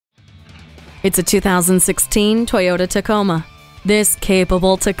It's a 2016 Toyota Tacoma. This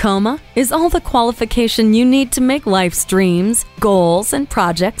capable Tacoma is all the qualification you need to make life's dreams, goals, and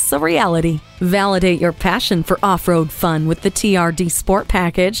projects a reality. Validate your passion for off-road fun with the TRD Sport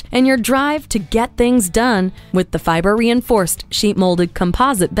Package and your drive to get things done with the fiber-reinforced sheet-molded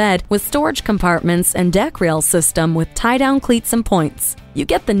composite bed with storage compartments and deck rail system with tie-down cleats and points. You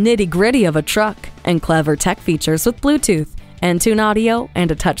get the nitty-gritty of a truck and clever tech features with Bluetooth, end-tune audio,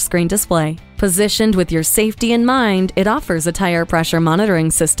 and a touchscreen display. Positioned with your safety in mind, it offers a tire pressure monitoring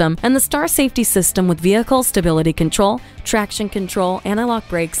system and the Star Safety System with vehicle stability control, traction control, anti-lock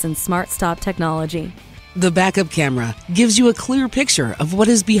brakes, and Smart Stop Technology. The backup camera gives you a clear picture of what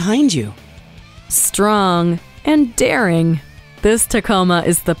is behind you. Strong and daring. This Tacoma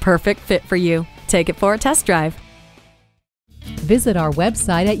is the perfect fit for you. Take it for a test drive. Visit our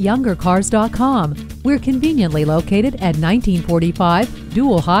website at youngercars.com. We're conveniently located at 1945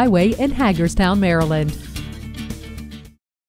 Dual Highway in Hagerstown, Maryland.